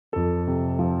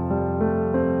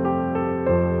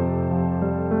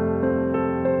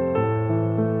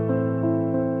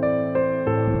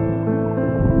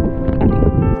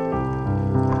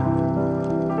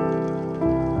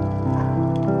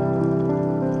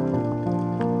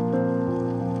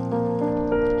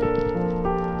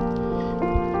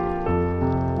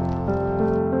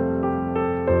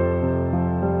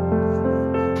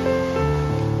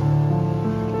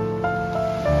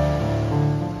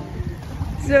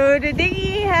So the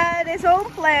dinghy had its own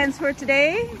plans for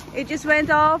today. It just went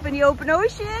off in the open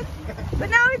ocean, but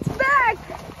now it's back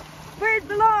where it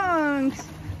belongs.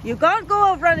 You can't go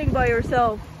off running by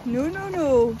yourself. No, no,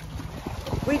 no.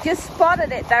 We just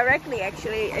spotted it directly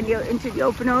actually into the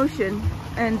open ocean.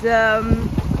 And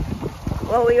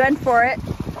well, we went for it.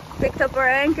 Picked up our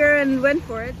anchor and went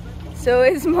for it. So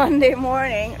it's Monday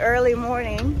morning, early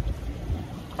morning.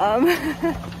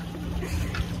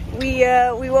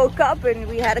 We woke up and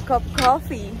we had a cup of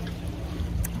coffee.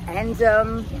 And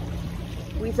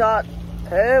we thought,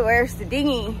 oh, where's the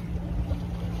dinghy?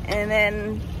 And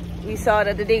then we saw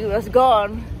that the dinghy was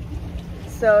gone.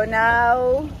 So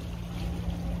now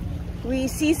we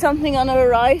see something on the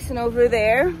horizon over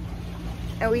there.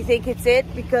 And we think it's it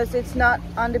because it's not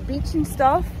on the beach and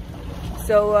stuff.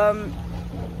 So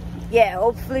yeah,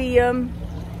 hopefully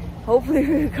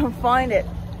we can find it.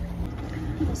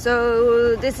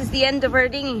 So this is the end of our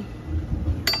dinghy.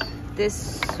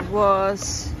 This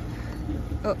was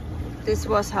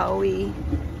how we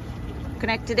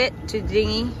connected it to the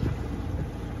dinghy.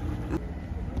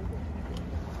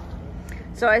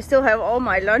 So I still have all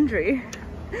my laundry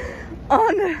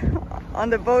on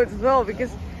the boat as well,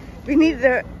 because we need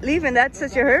to leave in that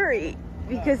such a hurry,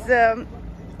 because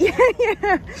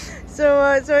yeah. So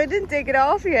I didn't take it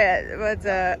off yet, but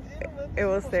it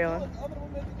will stay on.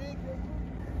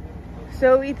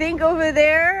 So we think over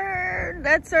there,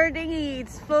 that's our dinghy.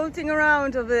 It's floating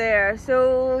around over there.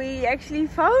 So we actually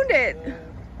found it,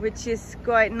 which is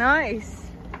quite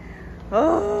nice.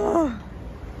 Oh,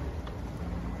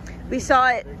 we saw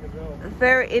it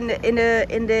very in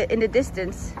the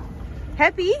distance.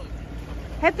 Happy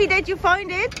that you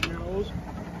find it?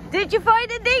 Did you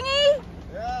find the dinghy?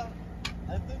 Yeah,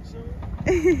 I think so.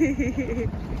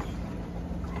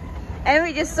 And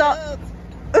we just saw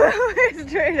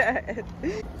straight ahead.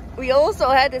 We also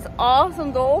had this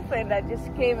awesome dolphin that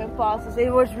just came and passed us. It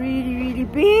was really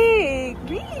big,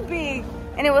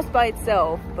 and it was by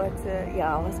itself. But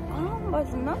yeah, it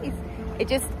was nice. It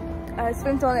just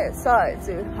swam on its side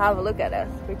to have a look at us,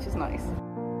 which is nice.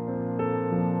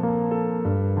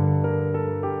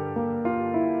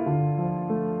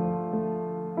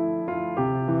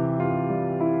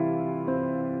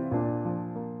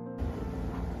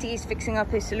 He's fixing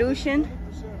up his solution.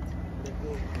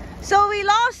 So we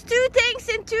lost 2 things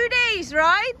in 2 days,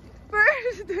 right?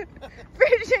 First the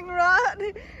fishing rod,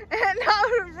 and now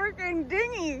the freaking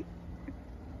dinghy.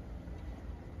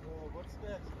 What's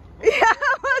next? Yeah,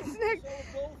 what's next?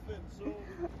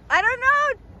 I don't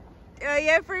know,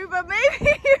 Jeffrey, but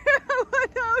maybe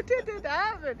how did it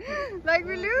happen? Like,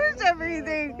 we lose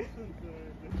everything.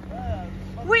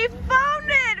 We found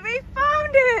it! We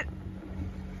found it!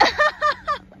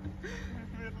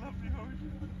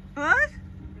 What?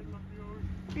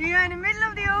 Yeah, in the middle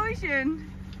of the ocean.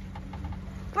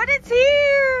 But it's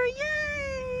here!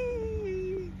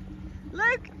 Yay!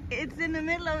 Look, it's in the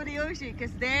middle of the ocean,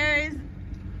 because there is,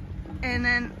 and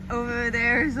then over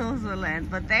there is also land.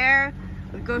 But there,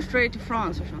 we go straight to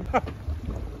France or something.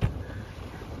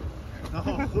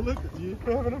 Nou, gelukkig. Die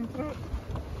hebben hem terug.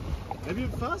 Heb je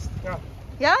hem vast? Ja.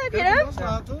 Ja, heb je Kan je hem hem?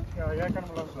 loslaten? Ja, jij kan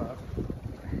hem loslaten.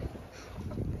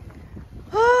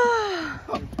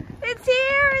 Oh, it's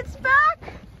here, it's back!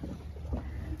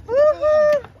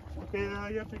 Woohoo! Oké,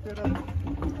 je hebt het eruit.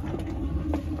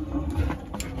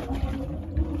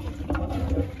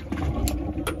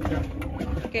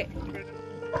 Okay.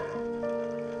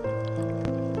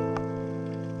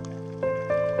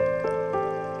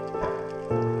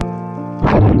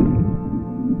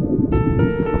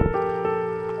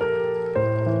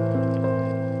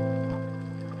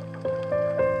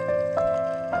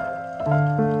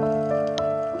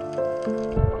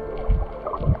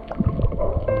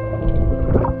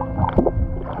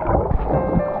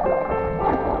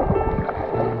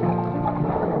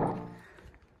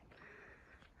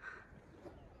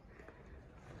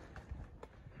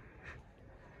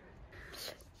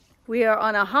 We are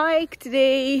on a hike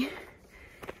today,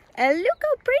 and look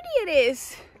how pretty it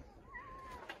is.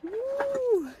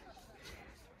 Woo.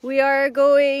 We are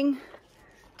going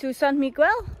to San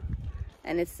Miguel,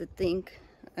 and it's, I think,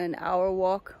 an hour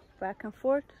walk back and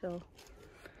forth. So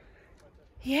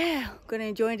yeah, I'm gonna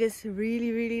enjoy this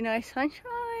really nice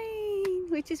sunshine,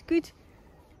 which is good.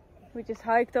 We just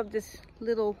hiked up this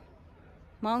little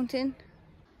mountain,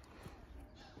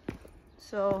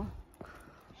 so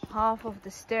half of the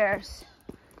stairs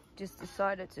just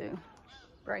decided to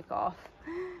break off.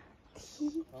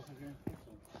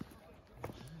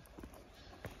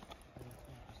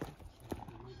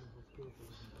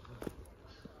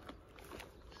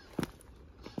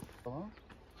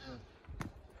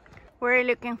 What are you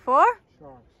looking for?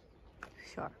 Sharks.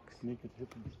 Sharks. Naked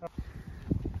hippies.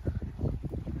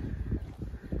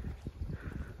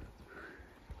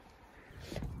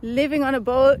 Living on a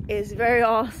boat is very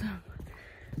awesome,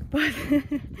 but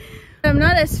I'm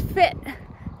not as fit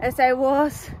as I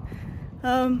was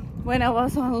when I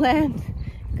was on land,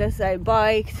 because I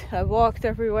biked, I walked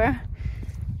everywhere,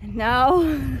 and now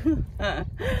I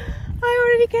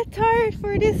already get tired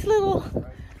for this little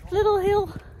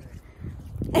hill.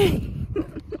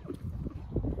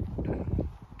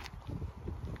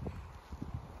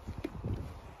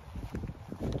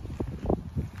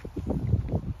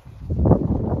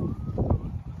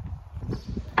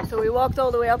 So we walked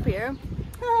all the way up here.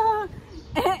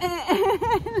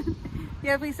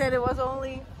 Jeffrey said it was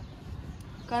only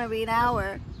gonna be an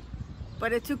hour,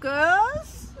 but it took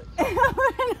us an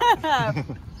hour and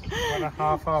a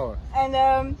half. 1.5 hours.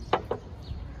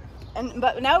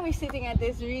 But now we're sitting at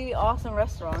this really awesome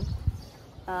restaurant.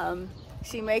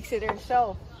 She makes it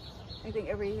herself. I think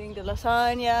everything, the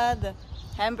lasagna, the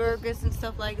hamburgers and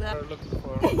stuff like that. We're looking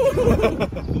for.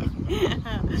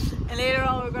 And later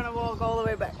on we're gonna walk all the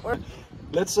way back.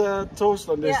 Let's toast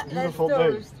on this beautiful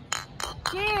day.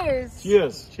 Cheers!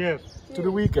 Cheers! Cheers! To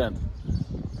the weekend.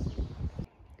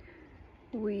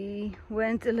 We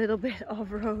went a little bit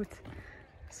off-road,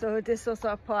 so this was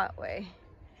our pathway.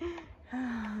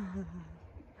 And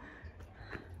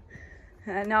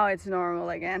now it's normal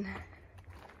again.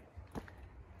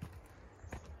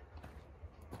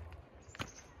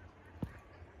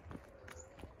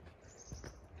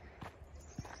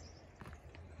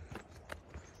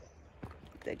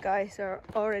 The guys are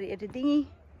already at the dinghy.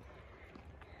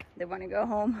 They want to go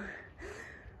home.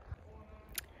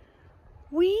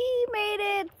 We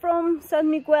made it from San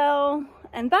Miguel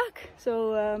and back.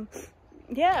 So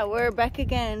yeah, we're back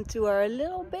again to our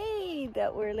little bay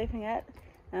that we're living at.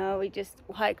 We just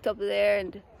hiked up there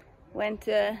and went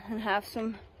and have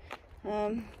some,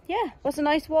 yeah, it was a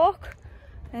nice walk,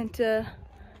 and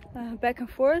back and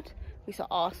forth. We saw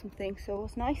awesome things, so it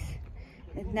was nice.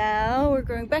 And now we're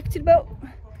going back to the boat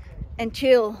and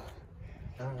chill.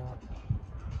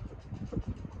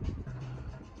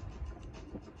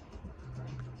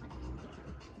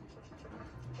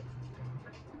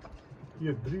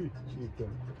 Hier, 3 zie ik dan.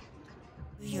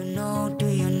 Do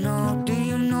you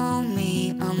know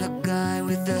me? I'm the guy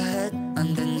with the head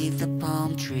underneath the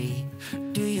palm tree.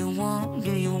 Do you want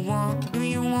to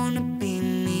be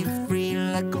me? Free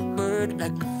like a bird,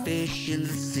 like a fish in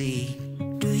the sea.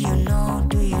 Do you know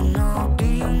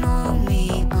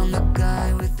me? I'm the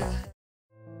guy with the head.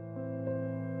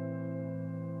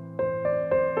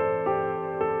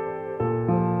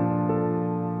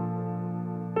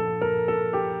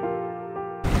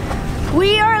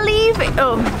 We are leaving.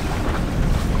 Oh,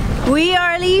 we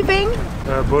are leaving.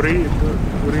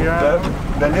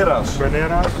 Beneras,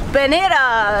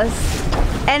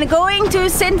 and going to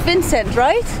St. Vincent,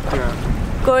 right? Yeah.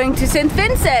 Going to St.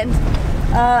 Vincent.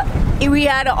 We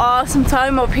had an awesome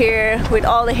time up here with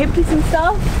all the hippies and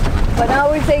stuff. But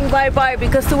now we're saying bye-bye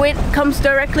because the wind comes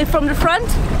directly from the front.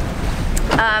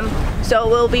 So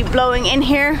we'll be blowing in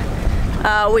here,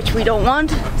 which we don't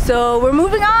want. So we're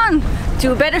moving on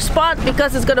to a better spot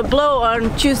because it's gonna blow on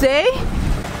Tuesday.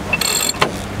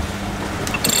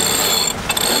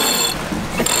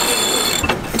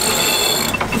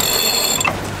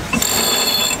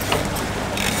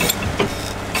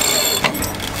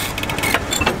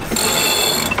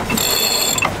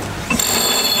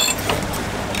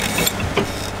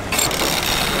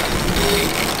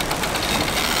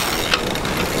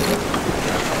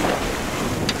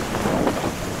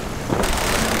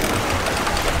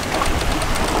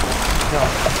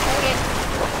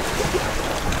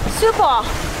 Super!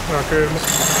 Okay.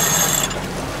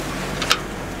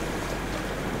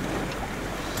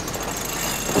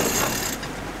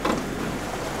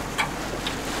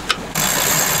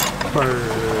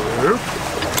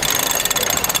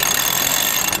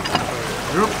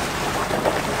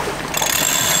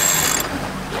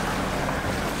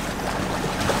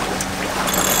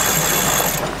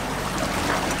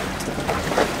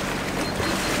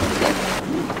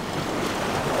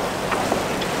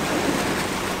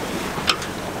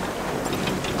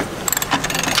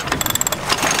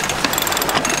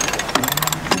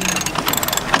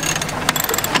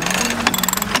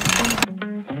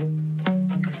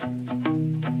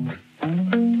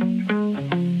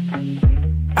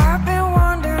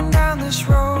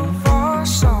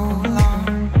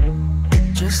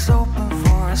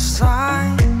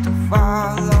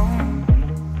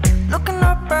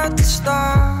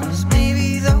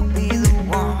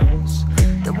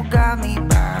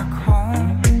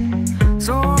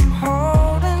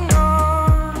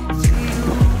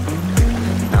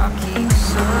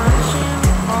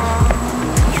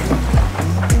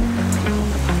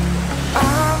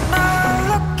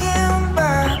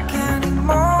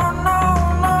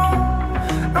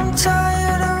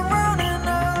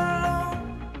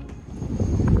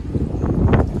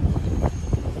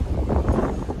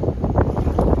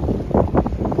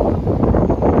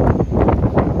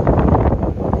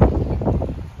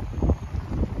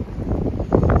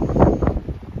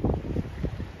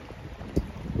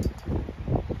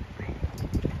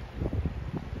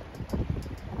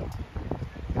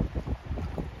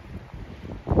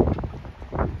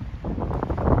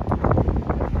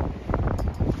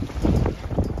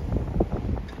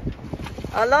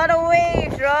 A lot of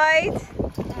waves, right?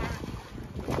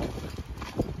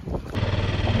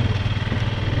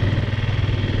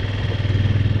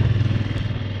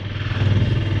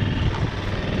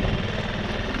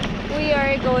 We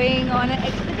are going on an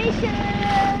expedition.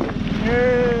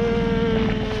 Yay!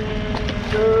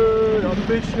 Yay!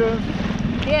 Ambition!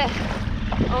 Yeah,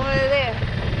 over there.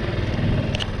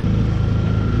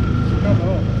 Come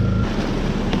on.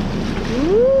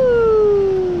 Ooh.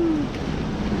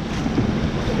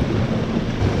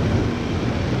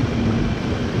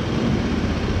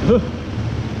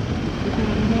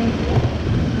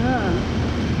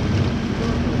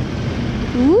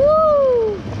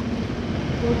 Ooh.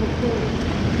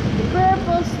 The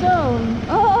purple stone.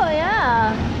 Oh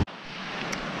yeah.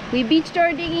 We beached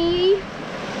our dinghy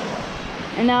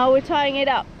and now we're tying it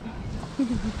up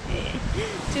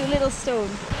to a little stone.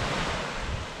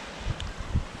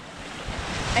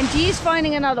 And G's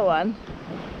finding another one.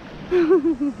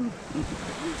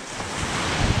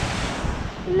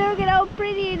 Look at how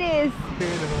pretty it is.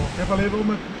 Ik heb alleen op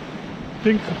mijn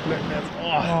ding geplet net.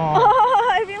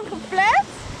 Oh, heb je hem geplet?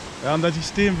 Ja, omdat die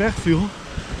steen wegviel.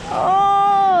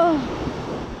 Oh.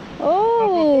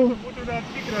 Oh. Moeten we naar het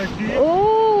ziekenhuis hier?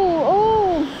 Oh.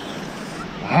 Oh.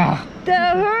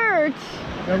 That hurt.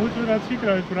 Ja, moeten we naar het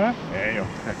ziekenhuis vandaag? Nee joh,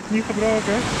 niet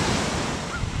gebroken.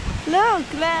 Look,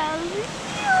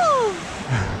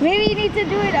 maybe you need to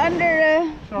do it under.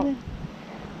 Zo.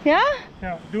 Yeah?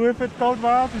 Ja, doe even het koud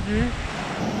water hier.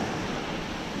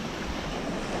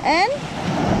 And?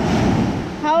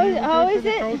 How is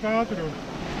it? Koud water doen.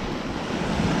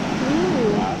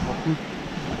 Ooh. Ja, dat is wel goed.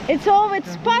 It's all with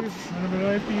spots. En dan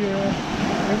heeft hij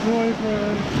wel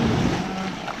even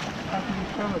gaat hij niet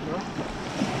spellen hoor.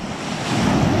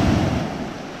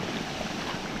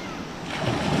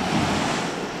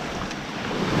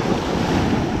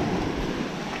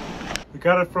 We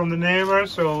got it from the neighbor,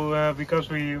 so because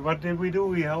what did we do?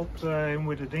 We helped him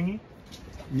with the dinghy.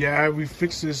 Yeah, we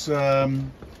fixed his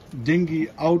dinghy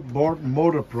outboard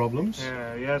motor problems.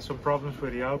 Yeah, he had some problems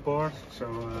with the outboard, so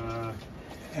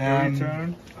And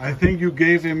return. I think you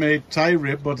gave him a tie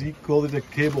rib, but he called it a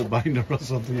cable binder or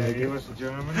something Yeah, like he that. was a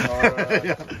German. Or,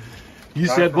 Yeah. He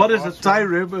guy said, from "What is a Austria." tie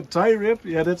rib? A tie rib?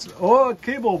 Yeah, that's a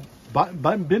cable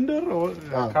binder or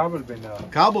kabelbinder.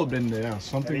 kabelbinder, yeah,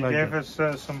 something He like gave that.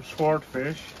 us some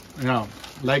swordfish. Yeah,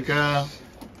 like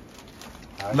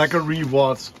a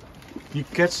reward. He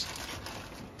catch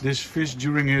this fish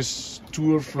during his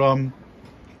tour from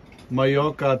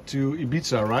Mallorca to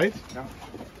Ibiza, right? Yeah.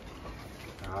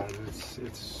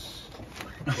 It's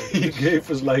He gave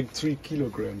us like 3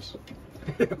 kilograms.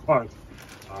 what?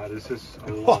 This is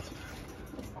a lot.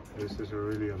 This is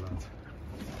really a lot.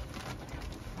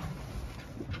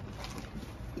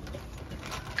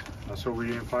 So we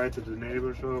invited the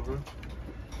neighbors over.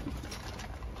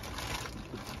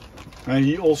 And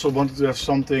he also wanted to have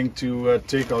something to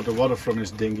take out the water from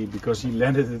his dinghy because he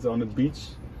landed it on the beach.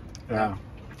 Yeah.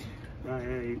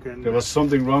 Yeah, you can. There was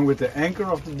something wrong with the anchor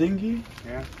of the dinghy.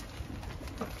 Yeah.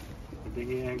 The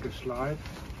dinghy anchor slide.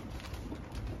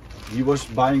 He was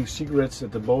buying cigarettes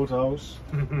at the boathouse.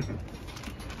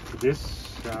 This,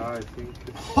 I think.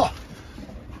 It's,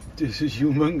 This is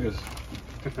humongous.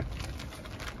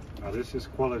 this is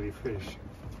quality fish.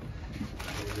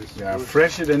 This Yeah, goes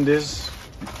fresher than this,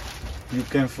 you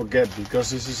can forget because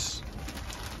this is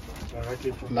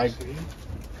directly from like- the sea.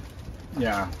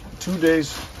 yeah 2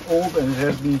 days old and it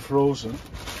has been frozen.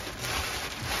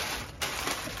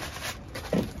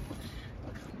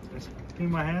 Let's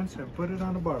clean my hands and put it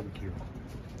on the barbecue.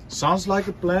 Sounds like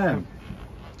a plan.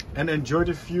 And enjoy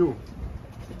the view.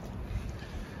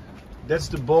 That's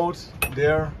the boat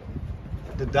there,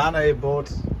 the Danae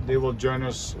boat. They will join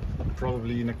us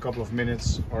probably in a couple of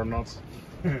minutes or not.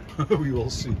 We will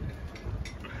see.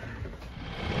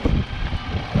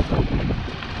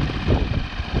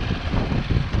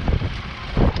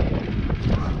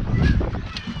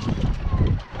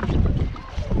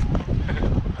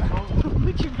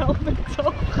 Moet je wel met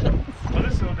togen. Wat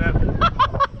is zo net?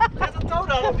 Zet een touw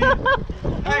daar op die.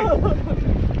 Hey!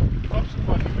 Op zijn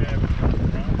pakje weer hebben.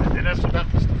 En dat is dat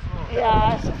is te veel.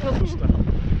 Ja, zoveel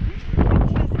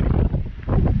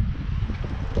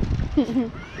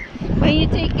When you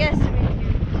take guests with you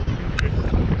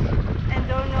and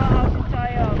don't know how to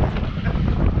tie up.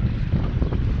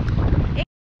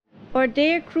 Our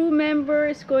dear crew member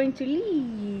is going to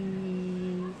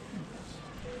leave.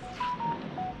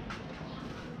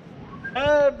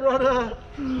 Hey brother!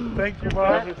 Thank you for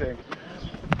everything.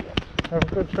 Have a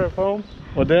good trip home.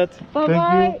 Odette, Bye thank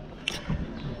bye. you.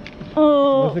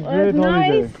 Oh, It was a great that's nice.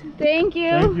 holiday. Thank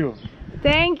you. Thank you.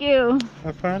 Thank you.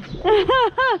 Have fun.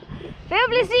 Veel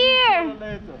plezier.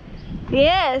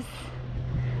 Yes.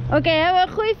 Oké, hebben we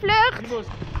een goede vlucht?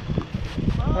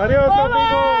 Adios,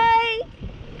 amigos.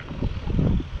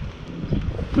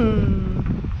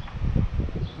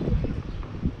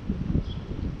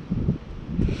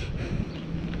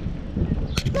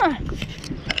 Bye.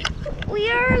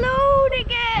 We are alone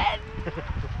again.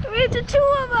 With the two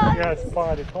of us. Yes,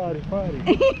 party.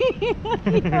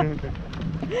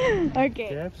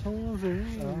 Okay.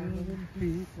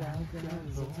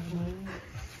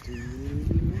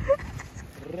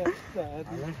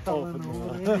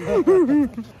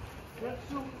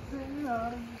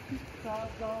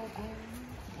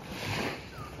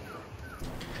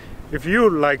 If you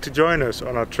would like to join us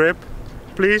on our trip,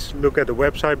 please look at the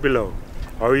website below,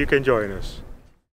 or you can join us.